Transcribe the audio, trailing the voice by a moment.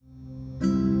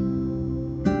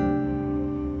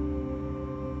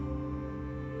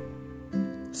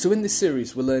So in this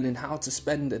series, we're learning how to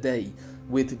spend a day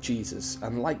with Jesus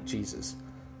and like Jesus.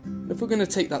 And if we're going to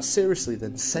take that seriously,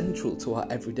 then central to our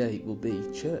everyday will be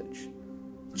church.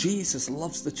 Jesus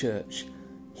loves the church.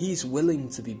 He's willing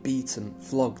to be beaten,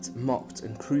 flogged, mocked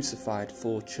and crucified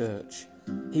for church.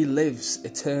 He lives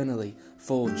eternally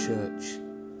for church.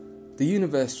 The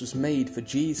universe was made for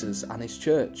Jesus and his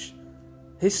church.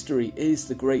 History is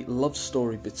the great love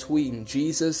story between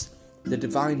Jesus, the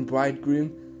divine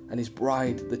bridegroom, and his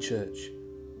bride, the church.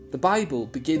 The Bible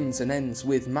begins and ends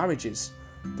with marriages.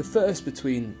 The first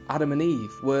between Adam and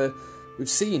Eve, where we've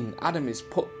seen Adam is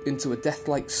put into a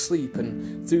death-like sleep,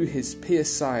 and through his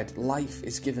pierced side, life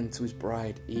is given to his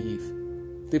bride, Eve.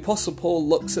 The Apostle Paul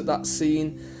looks at that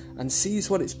scene and sees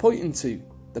what it's pointing to,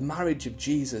 the marriage of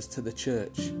Jesus to the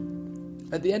church.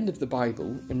 At the end of the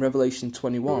Bible, in Revelation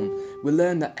 21, we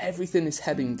learn that everything is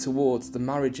heading towards the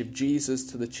marriage of Jesus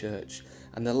to the church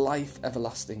and the life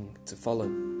everlasting to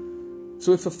follow.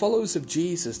 So if we're followers of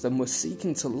Jesus, then we're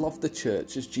seeking to love the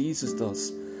church as Jesus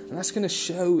does. And that's going to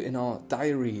show in our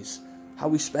diaries, how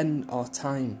we spend our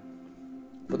time.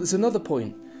 But there's another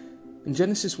point. In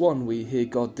Genesis 1, we hear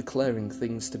God declaring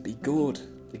things to be good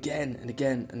again and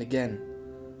again and again.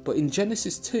 But in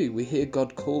Genesis 2, we hear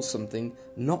God call something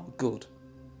not good.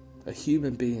 A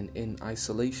human being in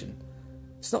isolation.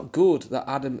 It's not good that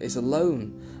Adam is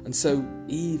alone, and so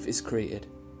Eve is created.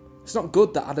 It's not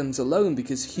good that Adam's alone,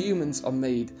 because humans are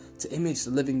made to image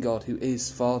the living God who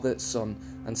is Father, Son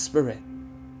and Spirit.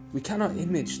 We cannot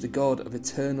image the God of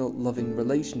eternal loving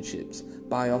relationships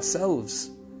by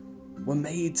ourselves. We're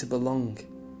made to belong,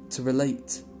 to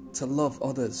relate, to love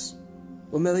others.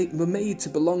 We're made to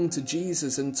belong to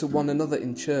Jesus and to one another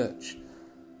in church.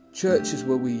 Church is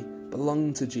where we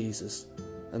belong to Jesus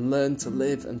and learn to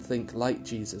live and think like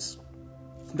Jesus.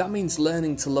 That means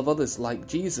learning to love others like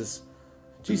Jesus.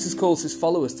 Jesus calls his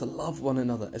followers to love one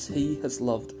another as he has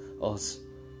loved us.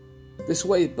 This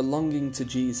way of belonging to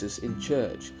Jesus in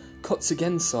church cuts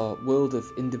against our world of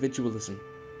individualism,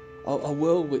 a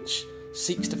world which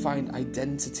seeks to find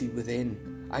identity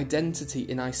within, identity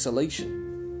in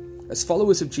isolation. As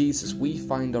followers of Jesus, we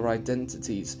find our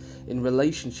identities in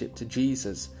relationship to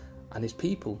Jesus and his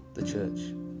people, the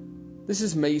church. This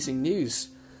is amazing news.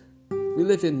 We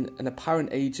live in an apparent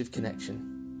age of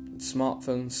connection.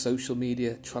 Smartphones, social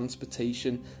media,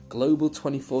 transportation, global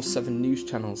 24/7 news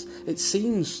channels. It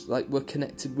seems like we're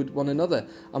connected with one another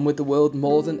and with the world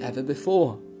more than ever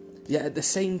before. Yet at the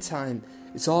same time,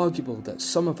 it's arguable that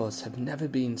some of us have never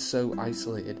been so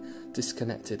isolated,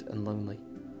 disconnected and lonely.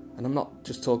 And I'm not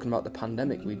just talking about the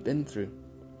pandemic we've been through.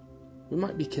 We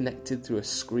might be connected through a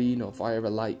screen or via a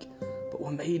like, but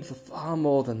we're made for far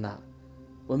more than that.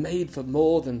 We're made for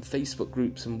more than Facebook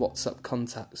groups and WhatsApp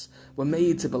contacts. We're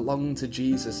made to belong to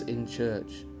Jesus in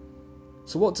church.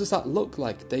 So what does that look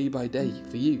like day by day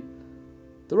for you?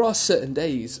 There are certain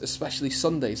days, especially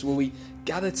Sundays, where we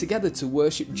gather together to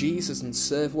worship Jesus and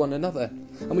serve one another.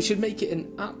 And we should make it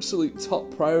an absolute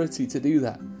top priority to do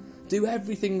that. Do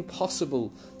everything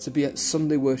possible to be at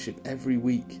Sunday worship every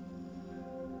week.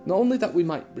 Not only that we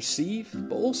might receive,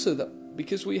 but also that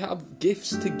because we have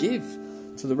gifts to give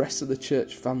to the rest of the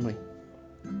church family.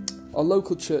 Our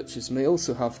local churches may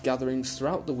also have gatherings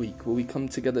throughout the week where we come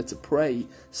together to pray,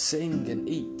 sing and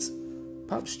eat.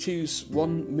 Perhaps choose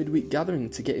one midweek gathering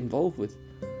to get involved with.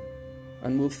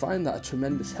 And we'll find that a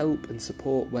tremendous help and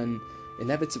support when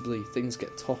inevitably things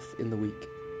get tough in the week.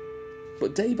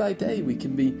 But day by day we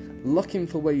can be looking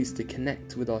for ways to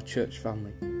connect with our church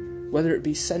family. Whether it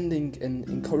be sending an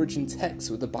encouraging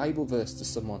text with a Bible verse to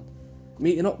someone,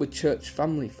 meeting up with church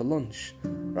family for lunch,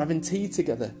 or having tea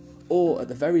together, or at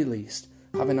the very least,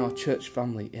 having our church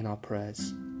family in our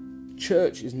prayers.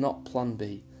 Church is not plan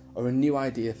B or a new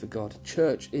idea for God.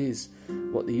 Church is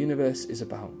what the universe is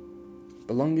about.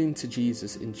 Belonging to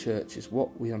Jesus in church is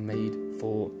what we are made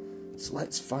for. So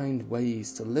let's find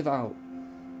ways to live out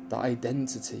that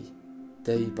identity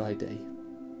day by day.